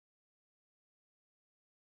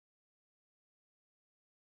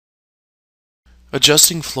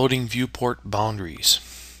Adjusting floating viewport boundaries.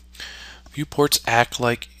 Viewports act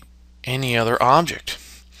like any other object.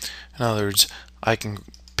 In other words, I can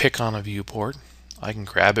pick on a viewport, I can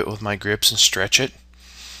grab it with my grips and stretch it.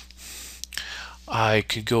 I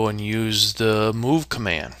could go and use the move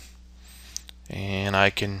command, and I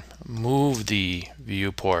can move the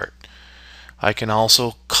viewport. I can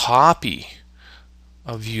also copy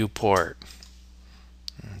a viewport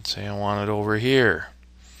and say I want it over here.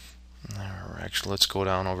 Actually, let's go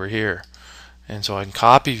down over here. And so I can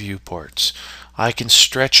copy viewports. I can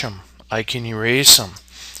stretch them. I can erase them.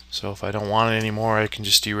 So if I don't want it anymore, I can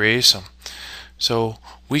just erase them. So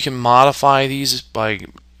we can modify these by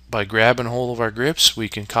grabbing hold of our grips. We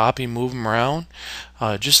can copy, move them around.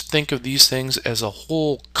 Just think of these things as a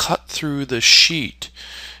hole cut through the sheet,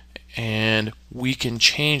 and we can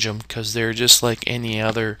change them because they're just like any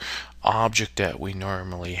other object that we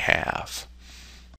normally have.